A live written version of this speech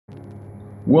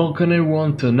Welcome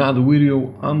everyone to another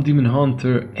video. I'm Demon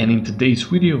Hunter, and in today's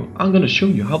video I'm gonna show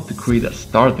you how to create a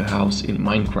starter house in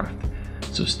Minecraft.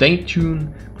 So stay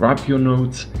tuned, grab your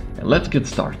notes, and let's get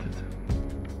started.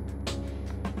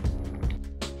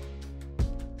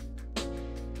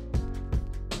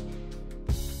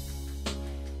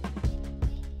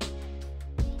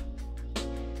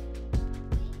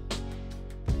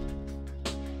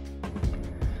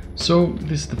 So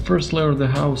this is the first layer of the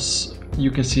house. You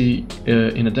can see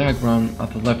in a diagram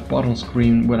at the left bottom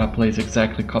screen where I place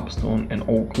exactly cobblestone and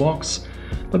oak blocks.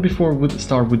 But before we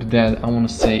start with that, I want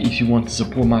to say if you want to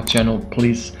support my channel,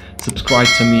 please subscribe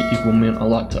to me, it will mean a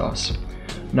lot to us.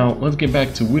 Now let's get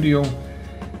back to video.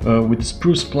 With the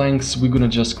spruce planks we're gonna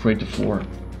just create the floor.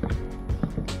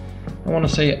 I want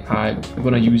to say I'm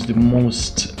gonna use the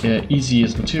most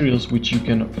easiest materials which you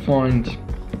can find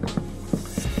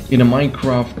in a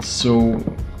Minecraft. So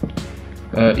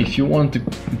if you want to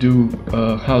do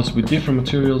a house with different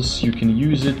materials, you can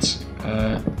use it.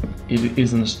 It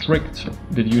isn't strict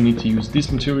that you need to use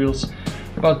these materials,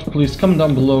 but please comment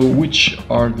down below which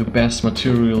are the best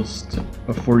materials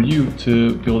for you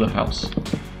to build a house.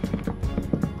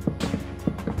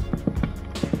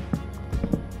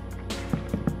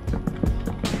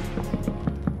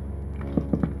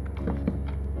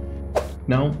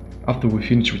 Now, after we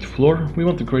finish with the floor, we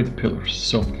want to create the pillars.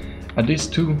 So at these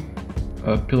two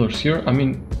pillars here,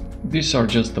 these are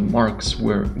just the marks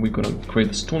where we're gonna create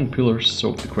the stone pillars.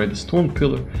 So to create the stone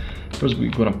pillar, first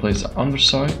we're gonna place the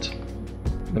underside,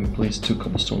 then place two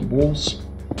cobblestone walls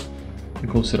and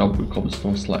close it up with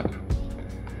cobblestone slab.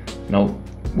 Now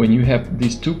when you have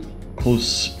these two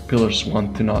close pillars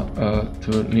one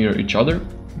to near each other,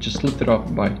 just lift it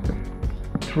up by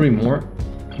 3 more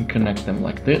and connect them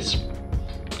like this,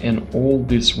 and all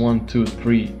these 1, 2,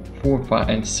 3, 4, 5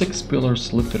 and 6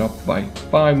 pillars lifted up by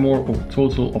 5 more, or a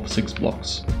total of 6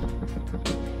 blocks.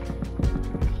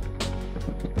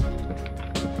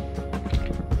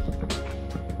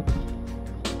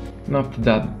 And after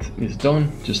that is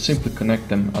done, just simply connect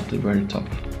them at the very top.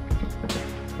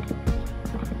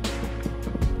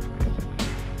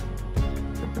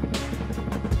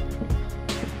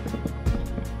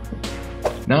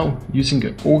 Now, using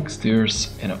oak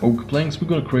stairs and oak planks, we're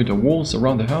gonna create the walls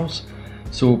around the house.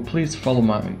 So please follow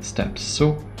my steps.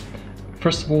 So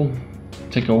first of all,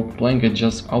 take an oak plank and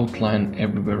just outline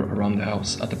everywhere around the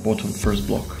house at the bottom first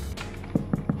block.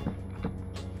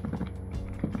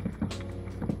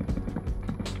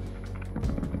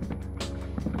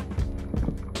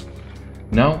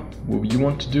 Now what you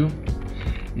want to do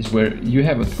is where you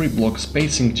have a 3 block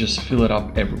spacing, just fill it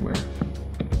up everywhere.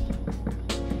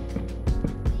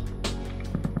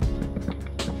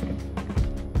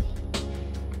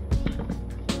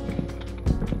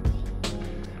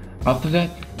 After that,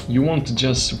 you want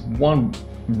just one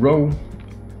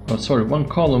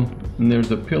column near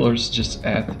the pillars, just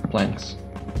add planks.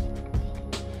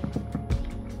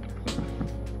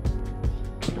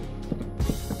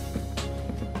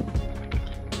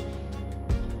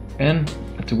 And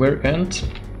at the very end,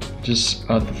 just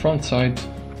at the front side,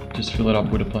 just fill it up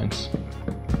with the planks.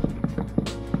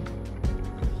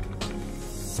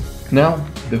 Now,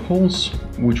 the holes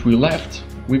which we left,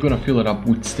 we're gonna fill it up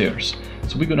with stairs.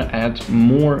 So we're gonna add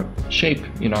more shape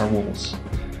in our walls.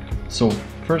 So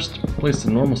first, place the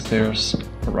normal stairs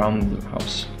around the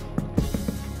house.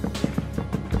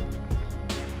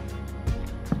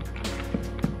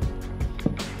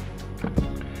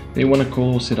 Then you want to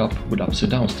close it up with upside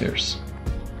down stairs.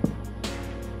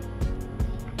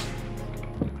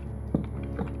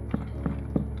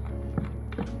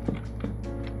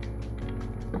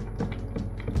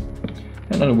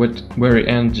 And at the very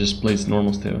end, just place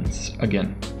normal stairs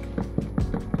again.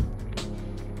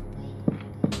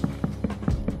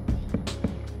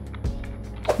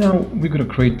 Now we're gonna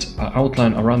create an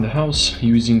outline around the house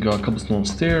using cobblestone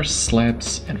stairs,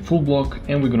 slabs and full block,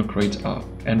 and we're gonna create an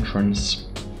entrance,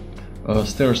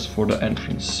 stairs for the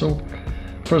entrance. So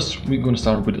first we're gonna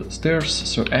start with the stairs,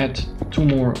 so add 2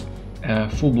 more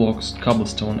full blocks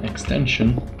cobblestone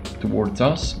extension towards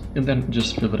us, and then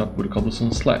just fill it up with a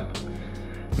cobblestone slab.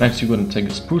 Next, you're going to take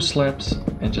the spruce slabs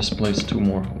and just place 2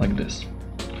 more like this.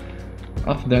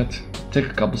 After that, take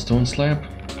a cobblestone slab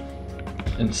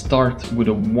and start with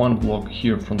a 1 block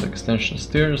here from the extension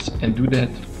stairs, and do that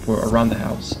for around the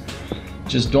house.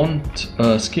 Just don't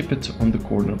skip it on the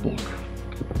corner block.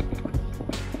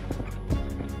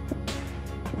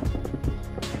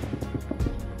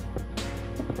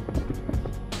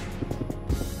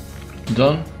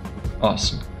 Done?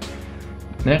 Awesome.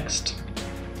 Next,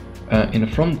 in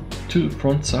the two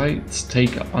front sides,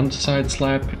 take an underside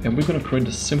slab, and we're gonna create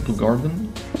a simple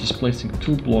garden. just placing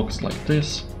 2 blocks like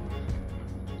this,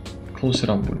 close it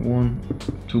up with 1,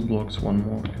 2 blocks, 1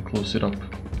 more, and close it up.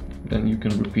 Then you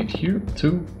can repeat here,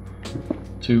 2,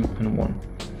 2, and 1.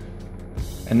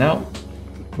 And now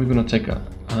we're gonna take a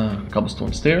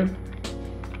cobblestone stair,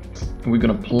 and we're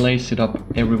gonna place it up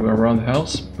everywhere around the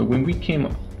house. But when we came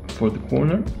for the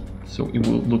corner, so it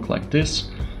will look like this,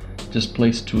 just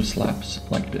place 2 slabs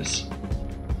like this.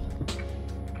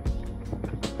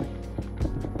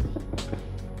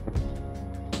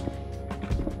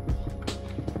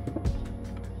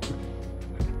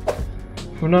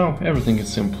 For now, everything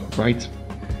is simple, right?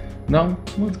 Now,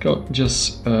 let's go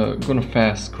just gonna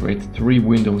fast create 3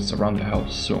 windows around the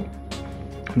house. So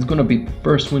it's gonna be the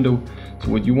first window.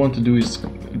 So what you want to do is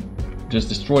just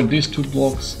destroy these 2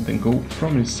 blocks, then go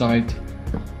from inside,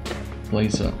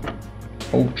 place a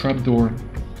oak trapdoor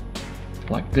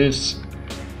like this.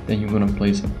 Then you're gonna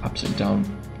place upside down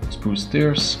spruce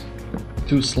stairs,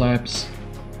 2 slabs.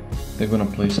 They're gonna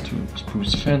place 2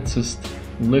 spruce fences.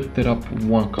 Lift it up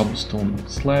 1 cobblestone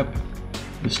slab,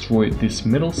 destroy this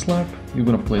middle slab, you're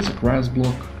gonna place a grass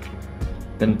block,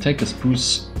 then take a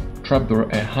spruce trapdoor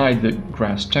and hide the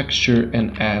grass texture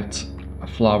and add a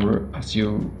flower as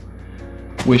you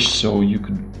wish. So you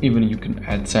can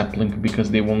add sapling because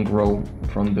they won't grow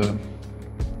from the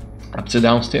upside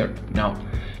down stair. Now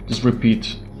just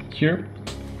repeat here.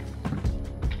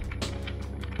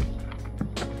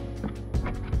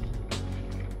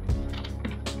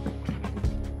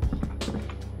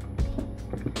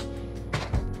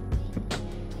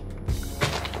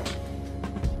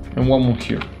 And 1 more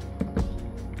here.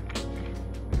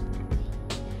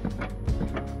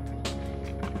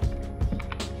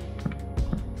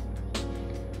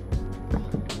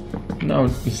 Now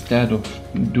instead of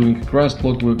doing a grass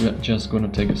block, we're just gonna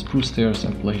take a spruce stairs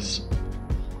and place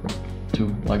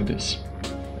 2 like this,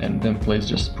 and then place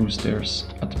just spruce stairs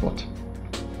at the bottom.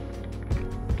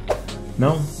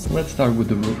 Now let's start with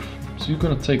the roof. So you're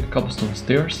gonna take a cobblestone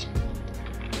stairs,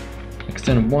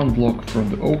 extend 1 block from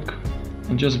the oak,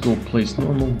 and just go place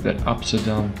normal, then upside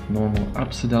down, normal,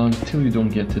 upside down, till you don't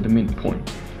get to the midpoint.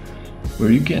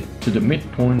 Where you get to the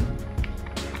midpoint,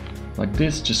 like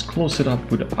this, just close it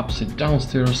up with the upside down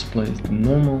stairs, place the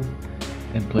normal,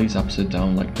 and place upside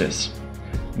down like this.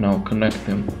 Now connect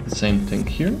them, the same thing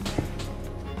here.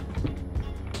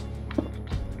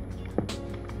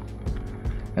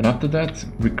 And after that,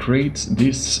 recreate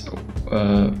this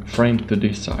frame to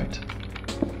this side.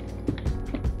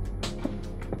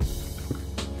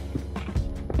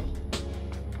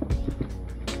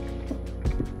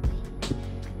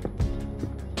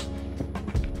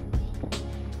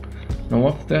 Now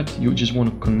after that, you just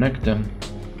want to connect them.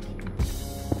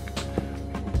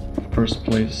 First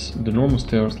place the normal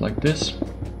stairs like this.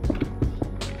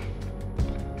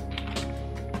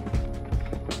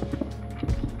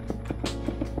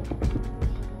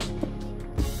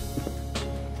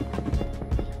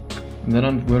 And then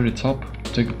on the very top,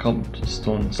 take a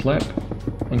cobblestone slab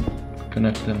and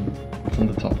connect them from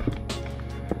the top.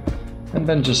 And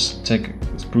then just take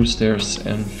spruce stairs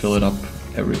and fill it up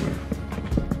everywhere.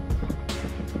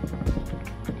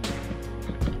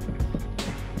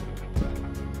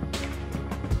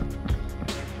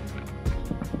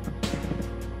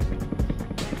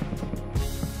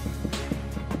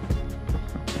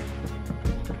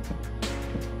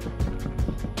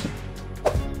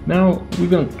 Now we're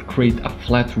going to create a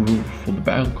flat roof for the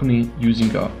balcony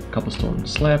using a cobblestone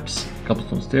slabs,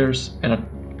 cobblestone stairs, and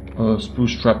a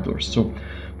spruce trapdoors. So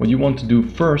what you want to do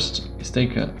first is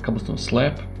take a cobblestone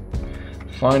slab,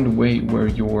 find a way where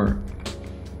your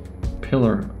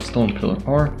stone pillar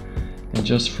are, and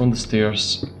just from the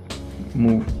stairs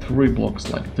move 3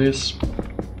 blocks like this,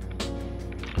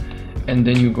 and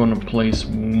then you're gonna place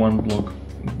 1 block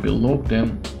below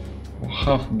them, or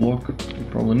half block. You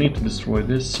probably need to destroy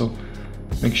this, so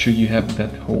make sure you have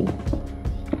that hole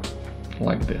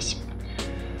like this.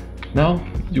 Now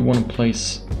you want to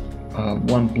place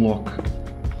 1 block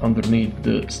underneath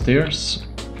the stairs,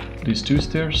 these 2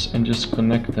 stairs, and just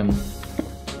connect them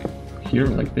here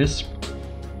like this.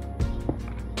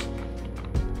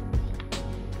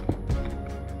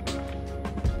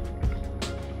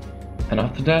 And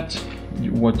after that,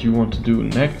 what you want to do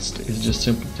next is just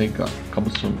simply take a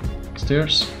cobblestone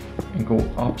stairs and go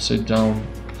upside down,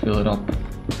 fill it up,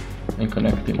 and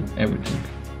connecting everything.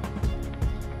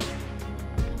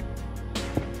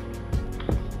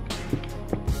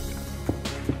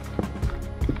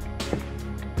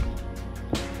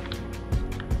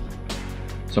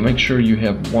 So make sure you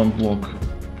have 1 block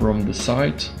from the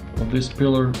side of this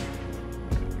pillar,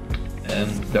 and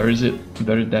there is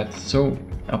that. So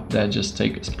up there, just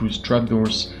take spruce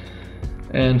trapdoors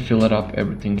and fill it up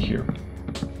everything here.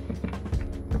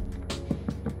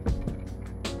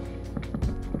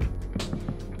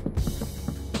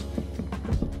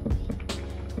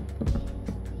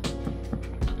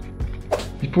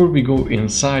 Before we go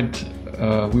inside,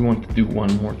 we want to do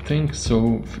one more thing,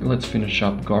 so let's finish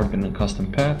up garden and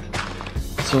custom path.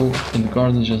 So in the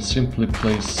garden, just simply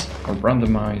place or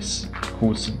randomize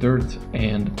coats of dirt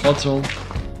and puzzle.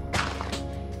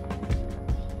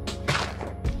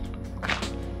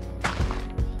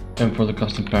 And for the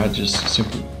custom path, just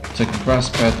simply take a grass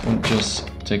pad and just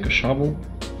take a shovel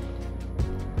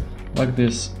like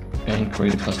this and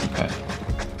create a custom path.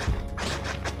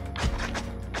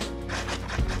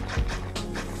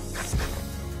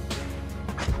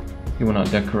 You want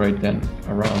to decorate then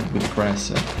around with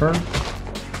grass and fern.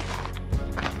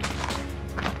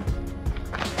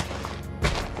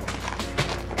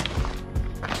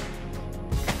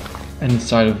 And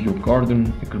inside of your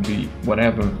garden, it could be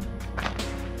whatever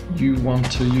you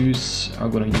want to use.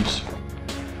 I'm gonna use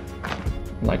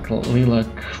like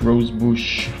lilac, rose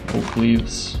bush, oak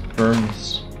leaves,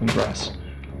 ferns, and grass.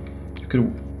 You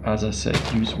could, as I said,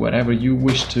 use whatever you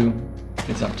wish to.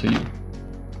 It's up to you.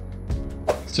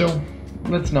 So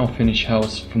let's now finish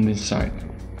house from this side.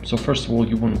 So first of all,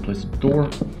 you want to place a door.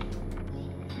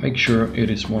 Make sure it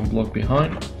is 1 block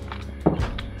behind.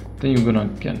 Then you're gonna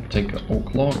again take an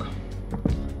oak log,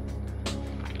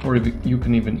 or if you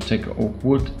can even take oak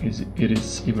wood, it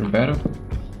is even better,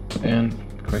 and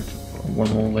create one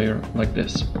more layer like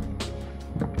this.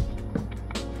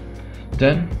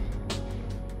 Then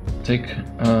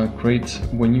create,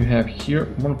 when you have here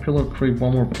 1 pillar, create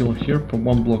 1 more pillar here for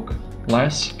 1 block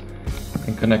less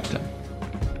and connect them.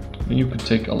 Then you could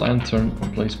take a lantern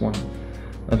and place 1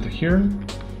 lantern here.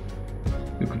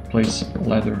 You could place a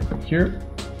ladder here,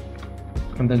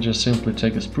 and then just simply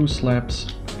take a spruce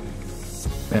slabs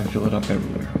and fill it up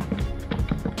everywhere.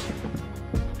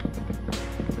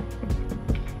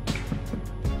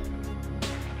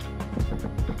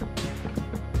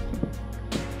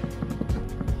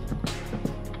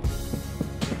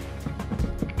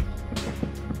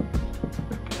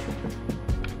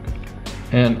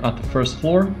 And at the first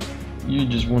floor, you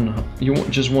just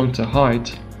want to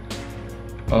hide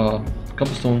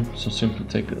cobblestone, so simply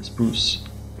take the spruce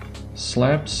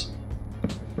slabs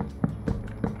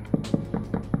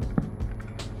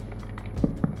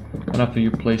and after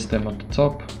you place them at the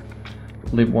top,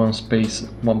 leave 1 space,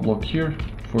 1 block here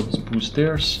for the spruce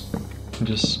stairs, and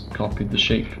just copy the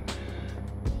shape.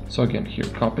 So again, here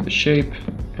copy the shape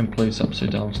and place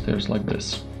upside down stairs like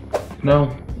this.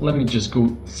 Now let me just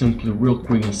go simply real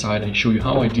quick inside and show you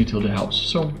how I detail the house.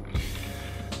 So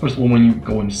first of all, when you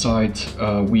go inside,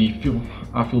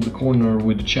 I fill the corner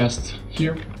with the chest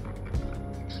here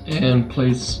and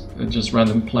place just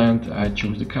random plant. I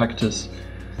choose the cactus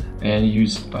and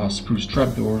use spruce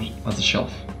trapdoors as a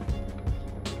shelf.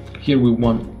 Here we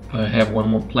want have 1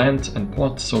 more plant and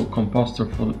pot, so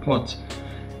composter for the pot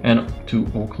and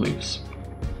 2 oak leaves.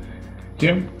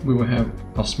 Here we will have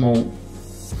a small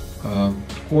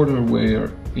corner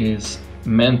where is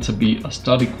meant to be a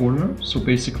study corner, so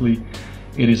basically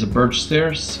it is a birch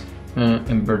stairs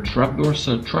and birch trapdoor,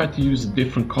 so try to use a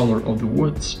different color of the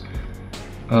woods.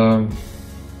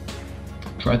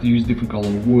 Try to use different color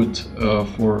wood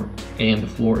for the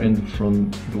floor and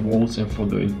from the walls and for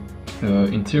the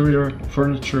interior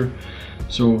furniture.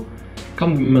 So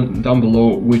comment down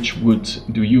below which wood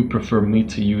do you prefer me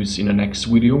to use in the next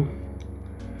video.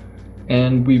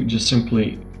 And we just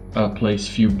simply place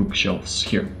few bookshelves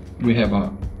here. We have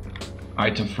a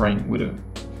item frame with a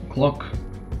clock.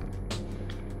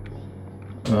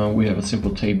 We have a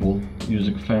simple table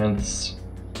using fans,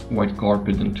 white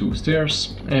carpet and 2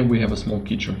 stairs, and we have a small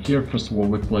kitchen here. First of all,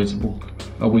 we place a book.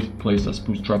 We place a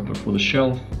spruce trapdoor for the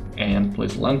shelf and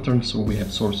place a lantern, so we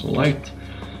have source of light.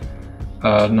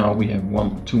 Now we have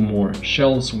 2 more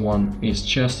shelves. 1 is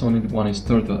chest on it, 1 is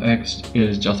turtle eggs. It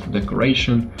is just for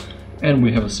decoration, and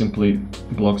we have a simply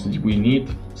blocks that we need.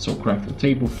 So craft a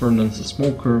table, furnace, a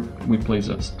smoker. We place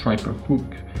a striper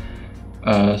hook,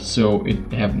 so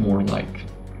it have more like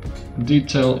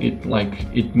detail.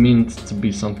 It means to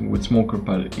be something with smoker,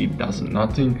 but it doesn't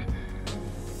nothing.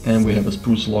 And we have a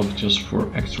spruce log just for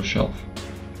extra shelf.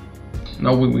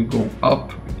 Now when we go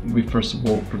up, we first of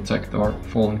all protect our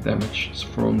falling damage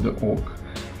from the oak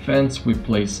fence. We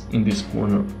place in this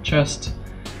corner chest.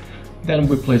 Then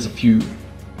we place a few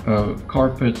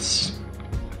carpets,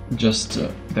 just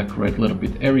decorate a little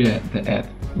bit area to add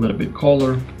a little bit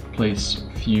color. Place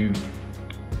few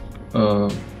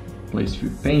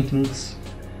paintings,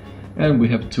 and we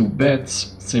have 2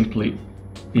 beds. Simply,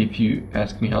 if you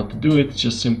ask me how to do it,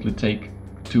 just simply take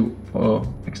to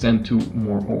extend 2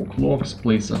 more oak logs,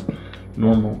 place a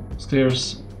normal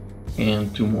stairs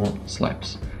and 2 more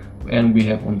slabs. And we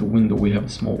have on the window, we have a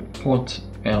small pot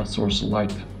and a source of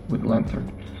light with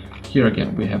lantern. Here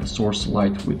again we have a source of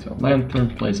light with a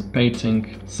lantern, place a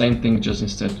painting, same thing, just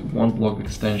instead 1 block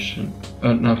extension.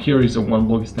 Now here is a 1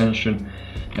 block extension,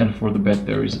 and for the bed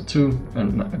there is a 2,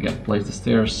 and again place the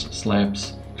stairs,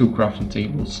 slabs, 2 crafting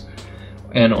tables,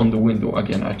 and on the window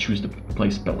again I choose the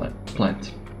place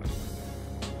plant.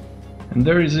 And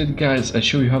there is it, guys. I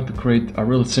show you how to create a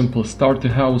really simple starter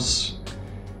house.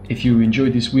 If you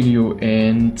enjoyed this video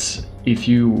and if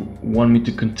you want me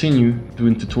to continue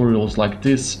doing tutorials like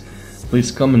this,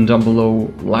 please comment down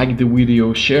below, like the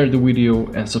video, share the video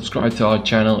and subscribe to our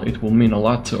channel. It will mean a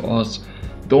lot to us.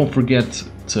 Don't forget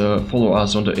to follow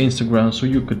us on the Instagram so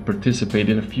you could participate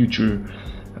in the future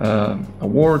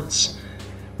awards.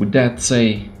 With that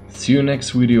say, see you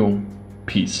next video.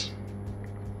 Peace.